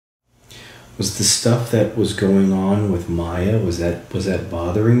Was the stuff that was going on with Maya, was that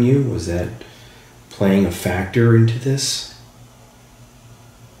bothering you? Was that playing a factor into this?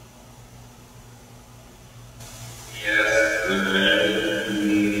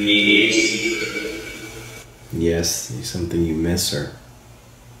 Yes, something you miss her.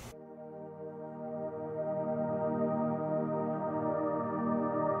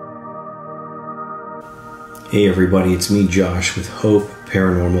 Hey everybody, it's me Josh with Hope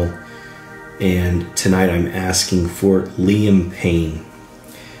Paranormal, and tonight I'm asking for Liam Payne.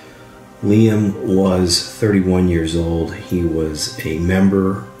 Liam was 31 years old. He was a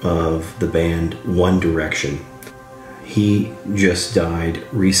member of the band One Direction. He just died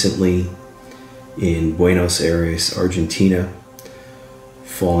recently in Buenos Aires, Argentina,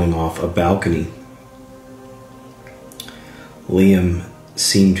 falling off a balcony. Liam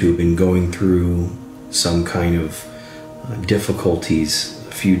seemed to have been going through some kind of difficulties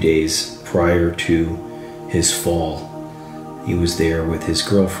a few days prior to his fall. He was there with his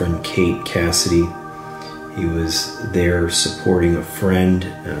girlfriend, Kate Cassidy. He was there supporting a friend,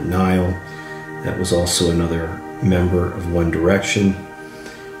 Niall, that was also another member of One Direction,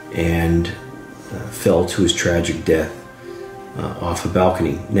 and fell to his tragic death off a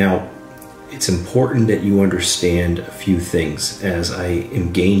balcony. Now, it's important that you understand a few things as I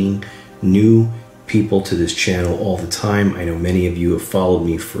am gaining new people to this channel all the time. I know many of you have followed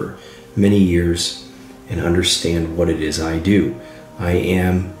me for many years and understand what it is I do. I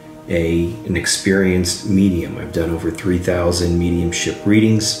am an experienced medium. I've done over 3,000 mediumship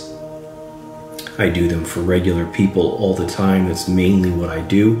readings. I do them for regular people all the time. That's mainly what I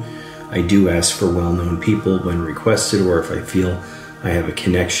do. I do ask for well-known people when requested, or if I feel I have a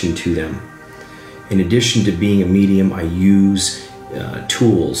connection to them. In addition to being a medium, I use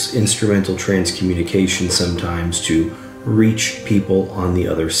tools, instrumental transcommunication sometimes, to reach people on the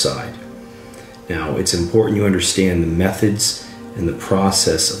other side. Now, it's important you understand the methods and the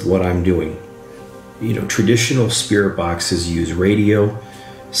process of what I'm doing. You know, traditional spirit boxes use radio,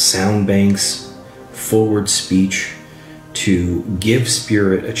 sound banks, forward speech to give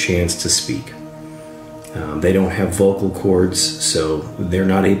spirit a chance to speak. They don't have vocal cords, so they're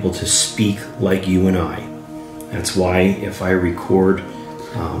not able to speak like you and I. That's why if I record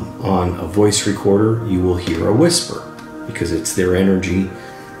on a voice recorder, you will hear a whisper, because it's their energy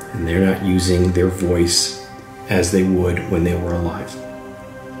and they're not using their voice as they would when they were alive.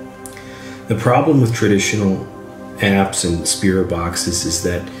 The problem with traditional apps and spirit boxes is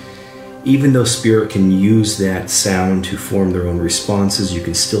that even though spirit can use that sound to form their own responses, you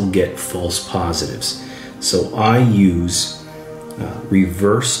can still get false positives. So I use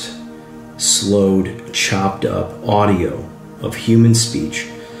reversed, slowed, chopped up audio of human speech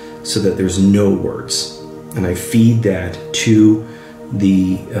so that there's no words. And I feed that to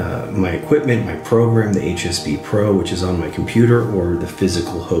my equipment, my program, the HSB Pro, which is on my computer, or the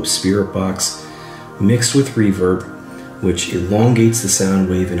physical Hope Spirit Box, mixed with reverb, which elongates the sound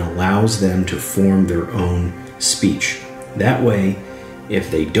wave and allows them to form their own speech. That way, if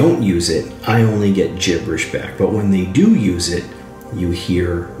they don't use it, I only get gibberish back. But when they do use it, you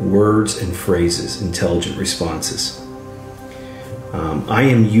hear words and phrases, intelligent responses. I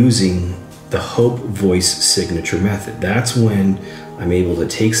am using the Hope Voice Signature method. That's when I'm able to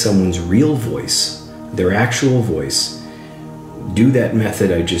take someone's real voice, their actual voice, do that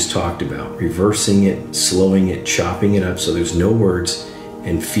method I just talked about, reversing it, slowing it, chopping it up so there's no words,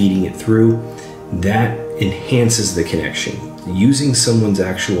 and feeding it through. That enhances the connection. Using someone's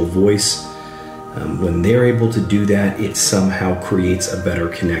actual voice, when they're able to do that, it somehow creates a better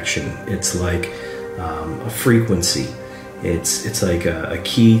connection. It's like a frequency. It's like a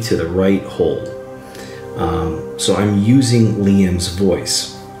key to the right hole. So I'm using Liam's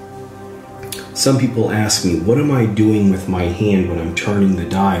voice. Some people ask me, what am I doing with my hand when I'm turning the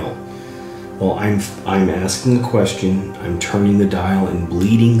dial? Well, I'm asking a question, I'm turning the dial and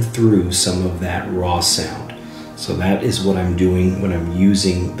bleeding through some of that raw sound. So that is what I'm doing when I'm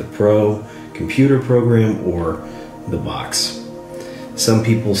using the Pro computer program or the box. Some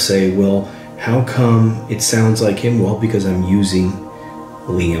people say, well, how come it sounds like him? Well, because I'm using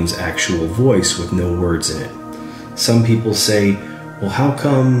Liam's actual voice with no words in it. Some people say, well, how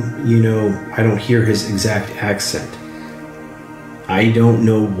come, you know, I don't hear his exact accent? I don't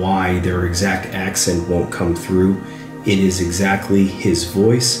know why their exact accent won't come through. It is exactly his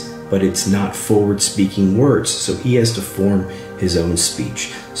voice, but it's not forward-speaking words, so he has to form his own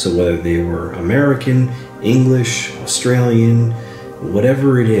speech. So whether they were American, English, Australian,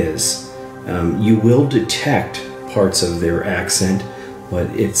 whatever it is, you will detect parts of their accent, but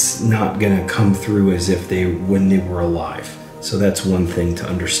it's not going to come through as if when they were alive. So that's one thing to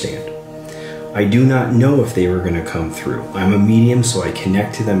understand. I do not know if they were going to come through. I'm a medium, so I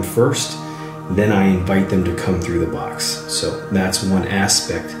connect to them first, then I invite them to come through the box. So that's one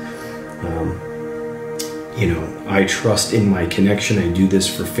aspect. You know, I trust in my connection. I do this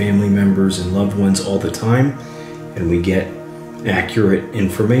for family members and loved ones all the time, and we get accurate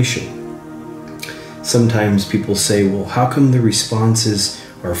information. Sometimes people say, well, how come the responses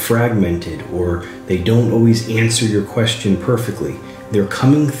are fragmented, or they don't always answer your question perfectly? They're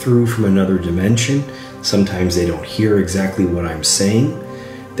coming through from another dimension. Sometimes they don't hear exactly what I'm saying.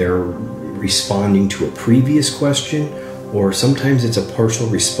 They're responding to a previous question, or sometimes it's a partial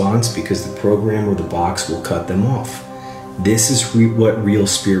response because the program or the box will cut them off. This is what real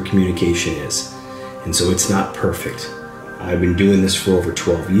spirit communication is. And so it's not perfect. I've been doing this for over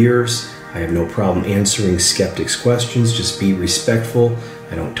 12 years. I have no problem answering skeptics' questions. Just be respectful.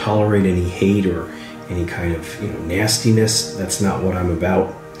 I don't tolerate any hate or any kind of nastiness. That's not what I'm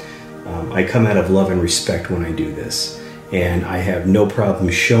about. I come out of love and respect when I do this. And I have no problem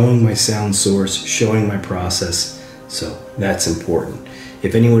showing my sound source, showing my process. So that's important.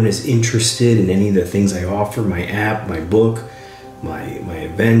 If anyone is interested in any of the things I offer, my app, my book, my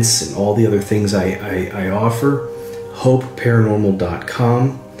events, and all the other things I offer,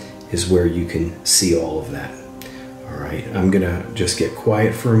 hopeparanormal.com is where you can see all of that. All right, I'm gonna just get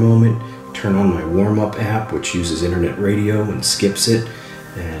quiet for a moment, turn on my warm-up app, which uses internet radio and skips it,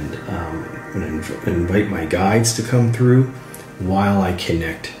 and I'm gonna invite my guides to come through while I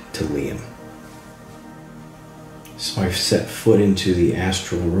connect to Liam. So I've set foot into the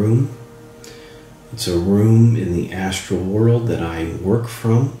astral room. It's a room in the astral world that I work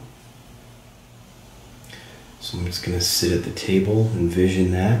from. So I'm just going to sit at the table,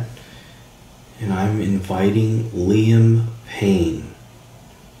 envision that. And I'm inviting Liam Payne.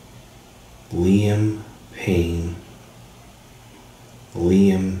 Liam Payne.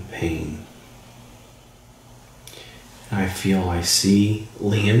 Liam Payne. I feel I see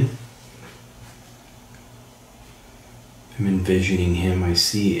Liam. I'm envisioning him. I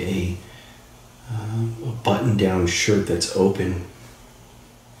see a button-down shirt that's open.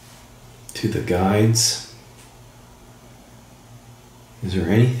 To the guides, is there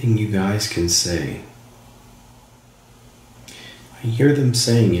anything you guys can say? I hear them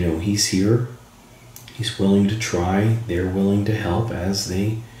saying, he's here. He's willing to try. They're willing to help, as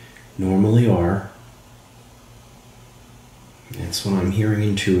they normally are. That's what I'm hearing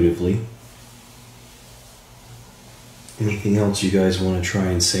intuitively. Anything else you guys want to try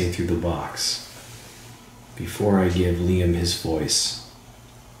and say through the box before I give Liam his voice?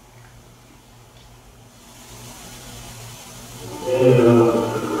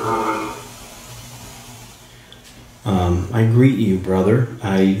 I greet you, brother.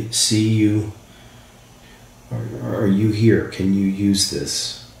 I see you. Are you here? Can you use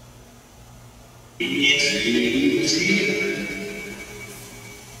this?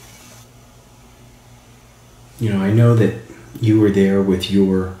 I know that you were there with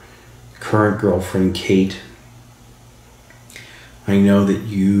your current girlfriend, Kate. I know that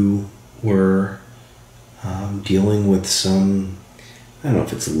you were dealing with some, I don't know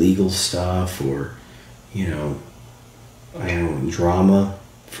if it's legal stuff or, drama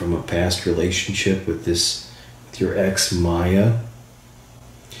from a past relationship with your ex, Maya.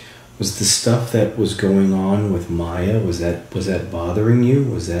 Was the stuff that was going on with Maya, was that bothering you?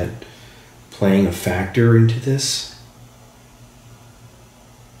 Was that playing a factor into this?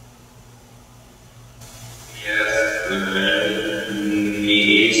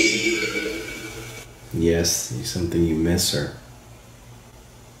 Yes, something you miss her.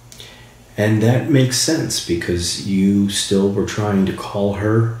 And that makes sense because you still were trying to call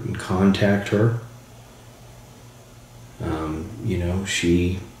her and contact her.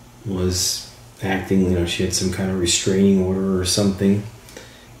 She was acting, she had some kind of restraining order or something.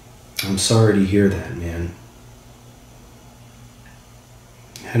 I'm sorry to hear that, man.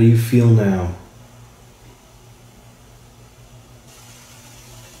 How do you feel now?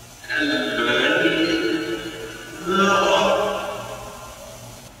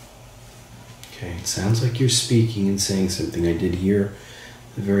 Okay, it sounds like you're speaking and saying something. I did hear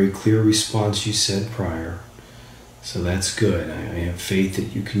the very clear response you said prior. So that's good. I have faith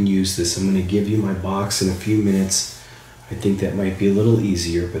that you can use this. I'm going to give you my box in a few minutes. I think that might be a little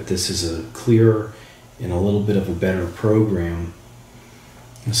easier, but this is a clearer and a little bit of a better program.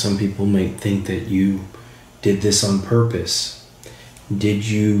 Some people might think that you did this on purpose. Did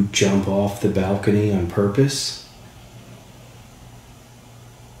you jump off the balcony on purpose?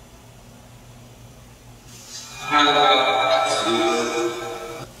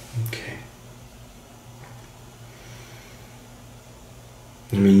 Okay.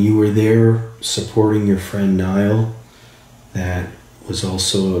 And you were there supporting your friend Niall, that was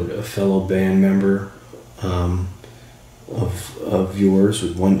also a fellow band member of yours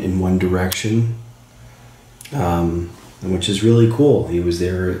with in One Direction, which is really cool. He was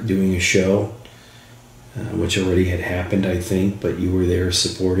there doing a show, which already had happened, I think, but you were there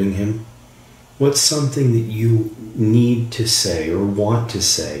supporting him. What's something that you need to say or want to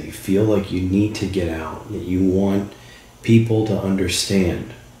say, you feel like you need to get out, that you want people to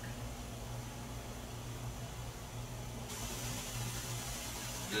understand?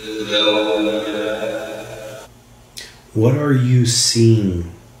 What are you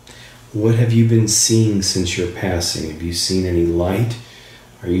seeing? What have you been seeing since your passing? Have you seen any light?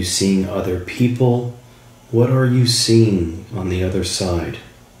 Are you seeing other people? What are you seeing on the other side?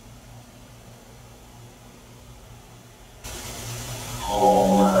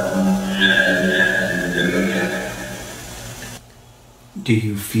 Do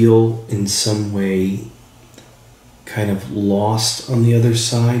you feel in some way kind of lost on the other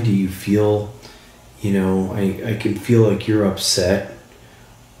side? Do you feel, I can feel like you're upset,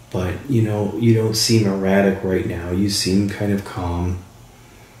 but you don't seem erratic right now. You seem kind of calm.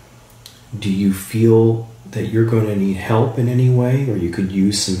 Do you feel that you're going to need help in any way, or you could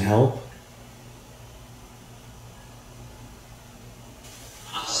use some help?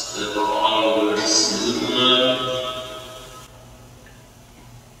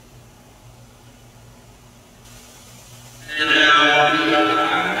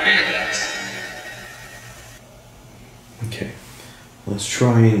 Okay, let's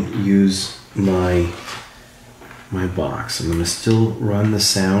try and use my box. I'm going to still run the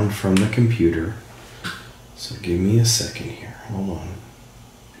sound from the computer, so give me a second here. Hold on.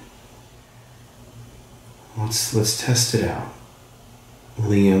 Let's test it out.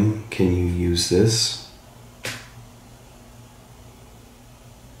 Liam, can you use this?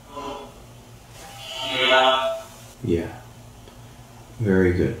 Yeah.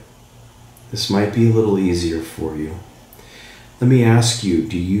 Very good. This might be a little easier for you. Let me ask you,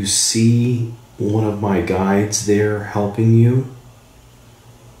 do you see one of my guides there helping you?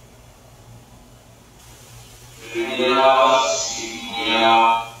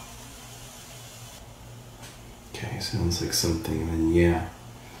 Okay, sounds like something, and yeah.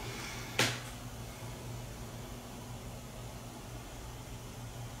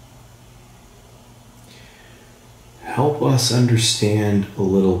 Help us understand a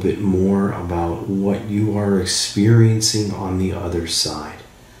little bit more about what you are experiencing on the other side.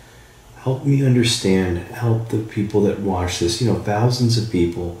 Help me understand, help the people that watch this, thousands of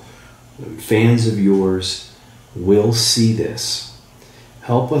people, fans of yours, will see this.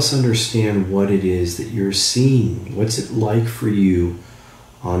 Help us understand what it is that you're seeing. What's it like for you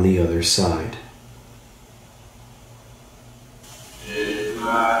on the other side?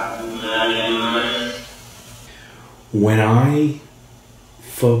 When I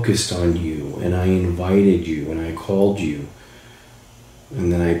focused on you and I invited you and I called you,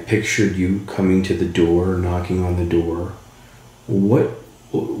 and then I pictured you coming to the door, knocking on the door,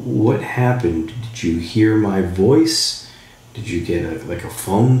 what happened? Did you hear my voice? Did you get a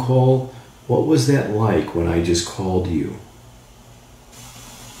phone call? What was that like when I just called you?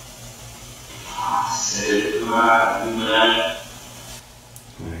 I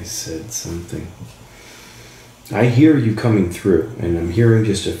said something. I hear you coming through, and I'm hearing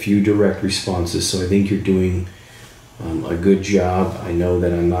just a few direct responses, so I think you're doing a good job. I know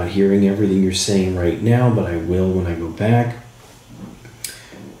that I'm not hearing everything you're saying right now, but I will when I go back.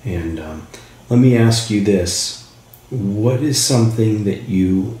 And let me ask you this. What is something that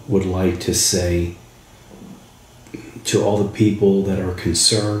you would like to say to all the people that are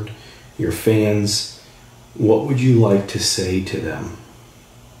concerned, your fans? What would you like to say to them?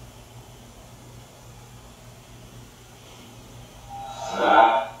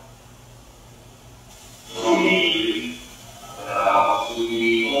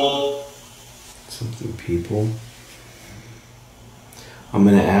 Something people. I'm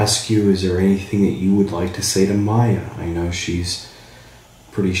going to ask you, is there anything that you would like to say to Maya? I know she's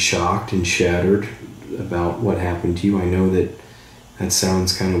pretty shocked and shattered about what happened to you. I know that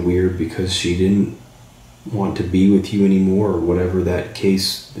sounds kind of weird because she didn't want to be with you anymore, or whatever that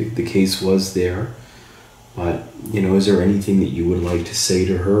case, the case was there. But, is there anything that you would like to say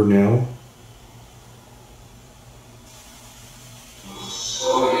to her now?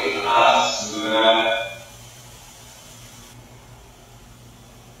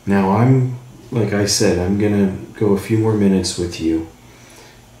 Now like I said, I'm gonna go a few more minutes with you,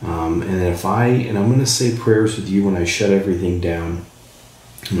 and I'm gonna say prayers with you when I shut everything down.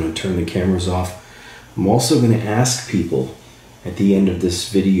 I'm gonna turn the cameras off. I'm also gonna ask people at the end of this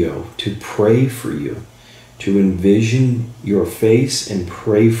video to pray for you, to envision your face and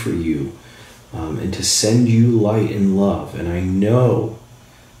pray for you, and to send you light and love. And I know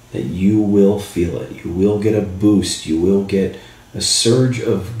that you will feel it. You will get a boost. You will get a surge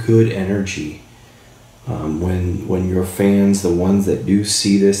of good energy when your fans, the ones that do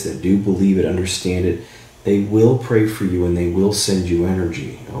see this, that do believe it, understand it, they will pray for you and they will send you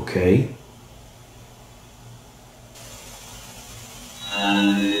energy, okay?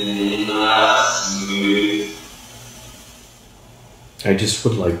 I just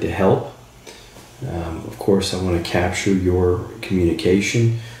would like to help. Of course, I want to capture your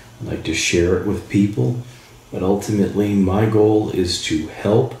communication. I'd like to share it with people. But ultimately, my goal is to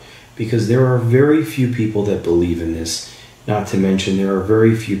help, because there are very few people that believe in this. Not to mention, there are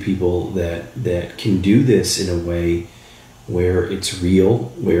very few people that can do this in a way where it's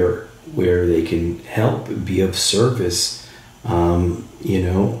real, where they can help, be of service.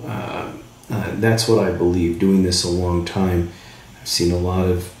 That's what I believe. Doing this a long time, I've seen a lot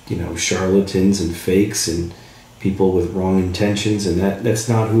of charlatans and fakes and people with wrong intentions, and that's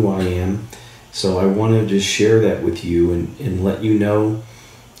not who I am. So I want to just share that with you and let you know,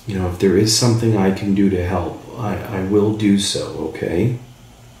 if there is something I can do to help, I will do so, okay?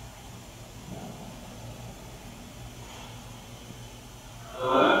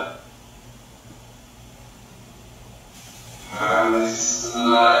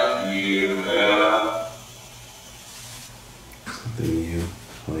 Something you,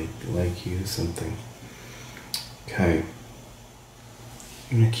 like you, something. Okay.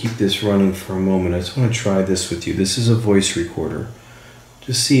 I'm going to keep this running for a moment. I just want to try this with you. This is a voice recorder.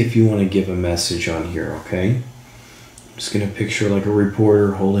 Just see if you want to give a message on here, okay? I'm just going to picture like a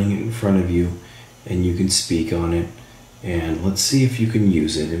reporter holding it in front of you, and you can speak on it. And let's see if you can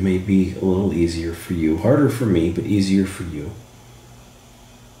use it. It may be a little easier for you. Harder for me, but easier for you.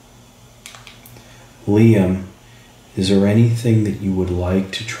 Liam, is there anything that you would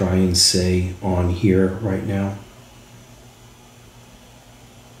like to try and say on here right now?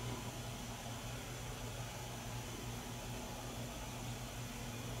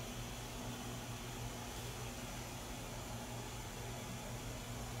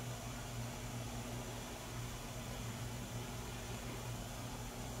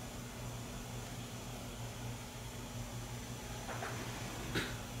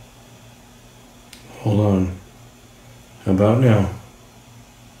 Hold on. How about now?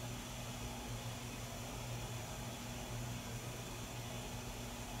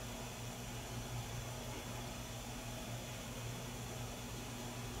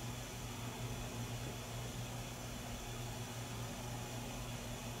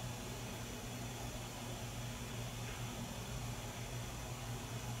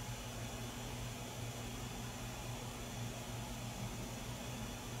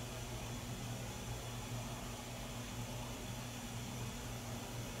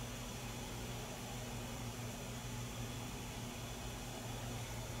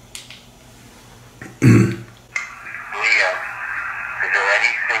 Liam, is there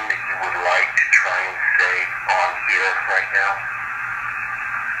anything that you would like to try and say on here right now?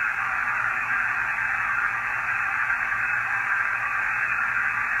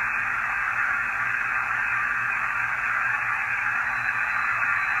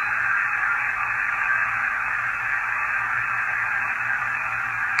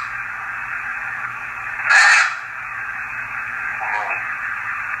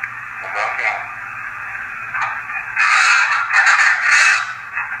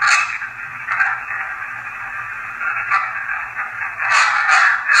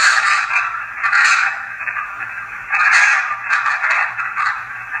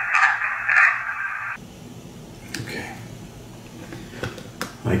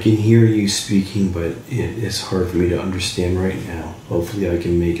 I can hear you speaking, but it is hard for me to understand right now. Hopefully I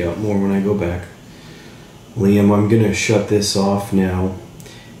can make out more when I go back. Liam, I'm going to shut this off now.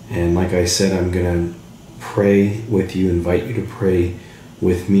 And like I said, I'm going to pray with you, invite you to pray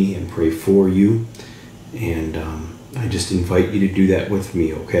with me and pray for you. And I just invite you to do that with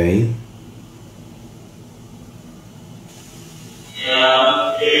me, okay?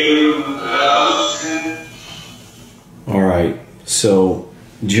 All right, so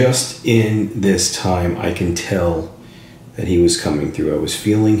just in this time, I can tell that he was coming through. I was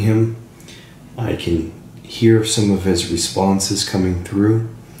feeling him. I can hear some of his responses coming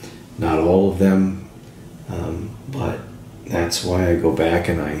through. Not all of them, but that's why I go back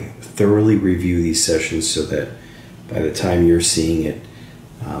and I thoroughly review these sessions so that by the time you're seeing it,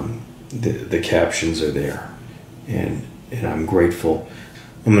 the captions are there. And I'm grateful.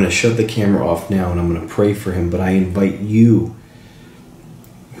 I'm going to shut the camera off now and I'm going to pray for him, but I invite you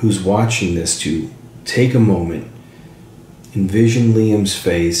who's watching this to take a moment, envision Liam's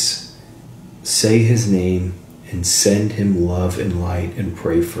face, say his name, and send him love and light and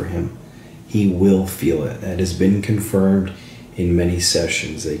pray for him. He will feel it. That has been confirmed in many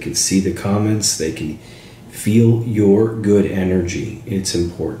sessions. They can see the comments. They can feel your good energy. It's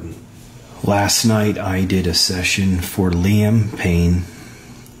important. Last night I did a session for Liam Payne,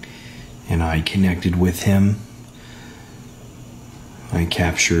 and I connected with him. I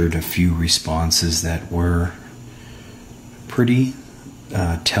captured a few responses that were pretty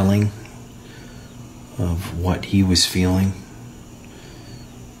telling of what he was feeling.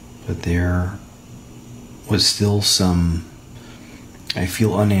 But there was still some, I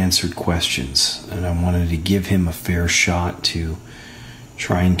feel, unanswered questions, and I wanted to give him a fair shot to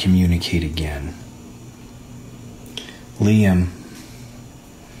try and communicate again. Liam,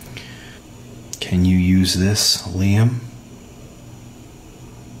 can you use this, Liam?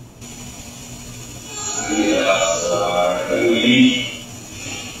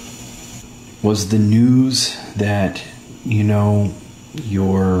 Was the news that,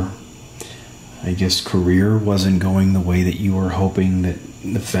 your, I guess, career wasn't going the way that you were hoping, that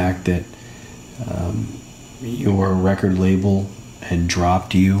the fact that your record label had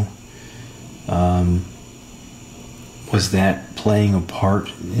dropped you, was that playing a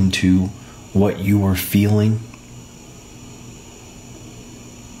part into what you were feeling?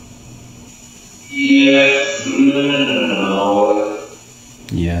 Yes. No.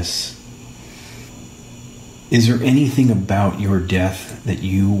 Yes. Is there anything about your death that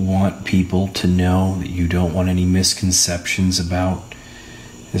you want people to know, that you don't want any misconceptions about?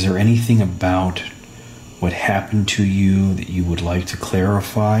 Is there anything about what happened to you that you would like to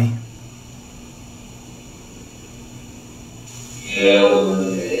clarify?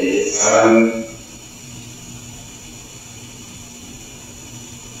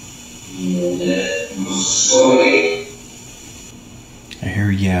 I hear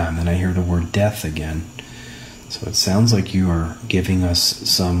yeah, and then I hear the word death again. So it sounds like you are giving us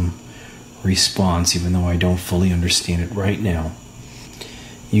some response, even though I don't fully understand it right now.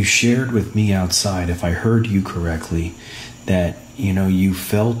 You shared with me outside, if I heard you correctly, that, you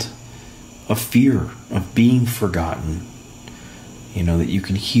felt a fear of being forgotten. That you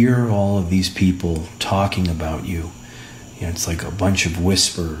can hear all of these people talking about you. It's like a bunch of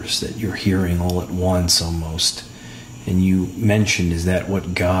whispers that you're hearing all at once almost. And you mentioned, is that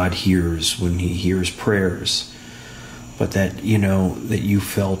what God hears when he hears prayers? But that, that you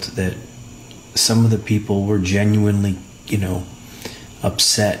felt that some of the people were genuinely,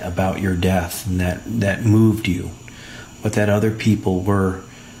 upset about your death, and that moved you. But that other people were,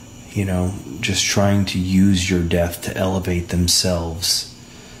 just trying to use your death to elevate themselves.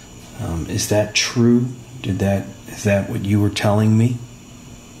 Is that true? Is that what you were telling me?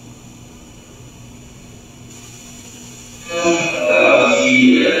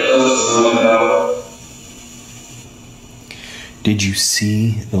 Did you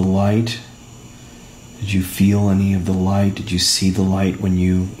see the light? Did you feel any of the light? Did you see the light when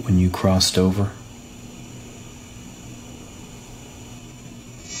you crossed over?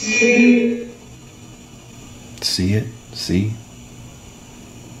 See it? See?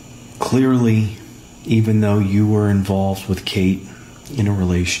 Clearly, even though you were involved with Kate in a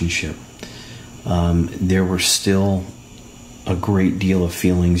relationship, there were still a great deal of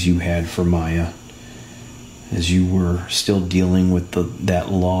feelings you had for Maya, as you were still dealing with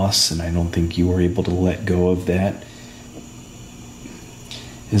that loss, and I don't think you were able to let go of that.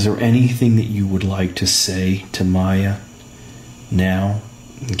 Is there anything that you would like to say to Maya now,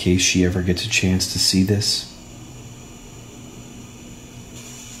 in case she ever gets a chance to see this?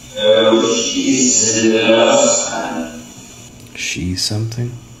 She's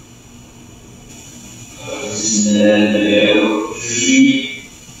something?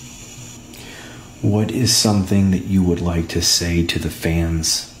 What is something that you would like to say to the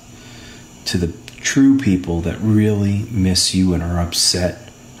fans, to the true people that really miss you and are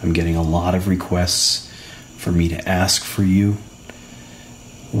upset? I'm getting a lot of requests for me to ask for you.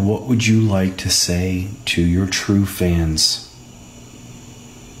 What would you like to say to your true fans?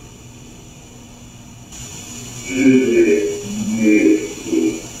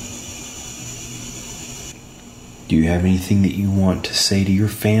 Do you have anything that you want to say to your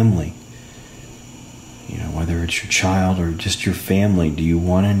family? Whether it's your child or just your family, do you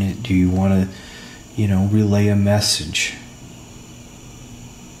want to, relay a message?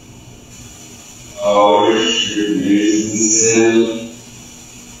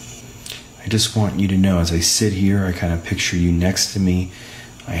 I just want you to know, as I sit here, I kind of picture you next to me.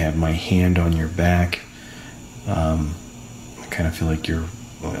 I have my hand on your back. I kind of feel like you're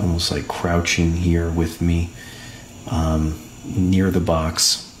almost like crouching here with me near the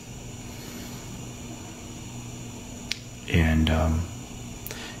box. And,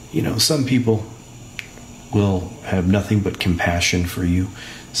 some people will have nothing but compassion for you.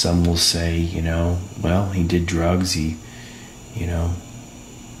 Some will say, well, he did drugs.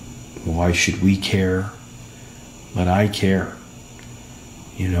 Why should we care? But I care.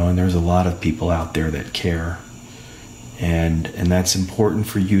 And there's a lot of people out there that care. And that's important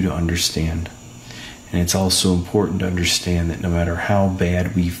for you to understand. And it's also important to understand that no matter how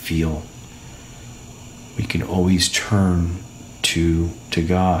bad we feel, we can always turn to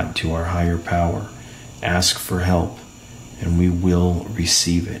God, to our higher power, ask for help, and we will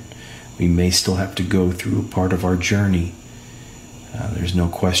receive it. We may still have to go through a part of our journey. There's no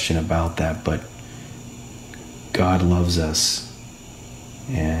question about that, but God loves us.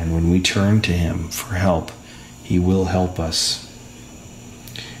 And when we turn to Him for help, He will help us.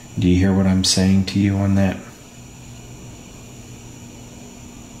 Do you hear what I'm saying to you on that?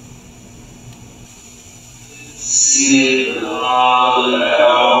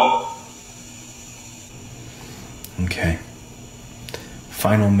 Okay.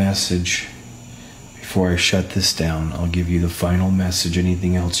 Final message. Before I shut this down, I'll give you the final message.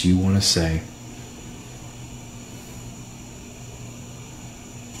 Anything else you want to say?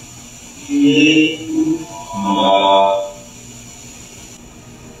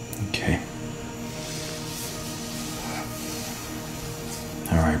 Okay.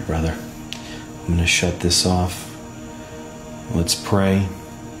 All right, brother. I'm going to shut this off. Let's pray.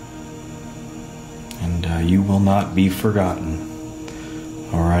 And you will not be forgotten.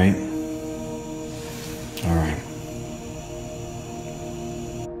 All right?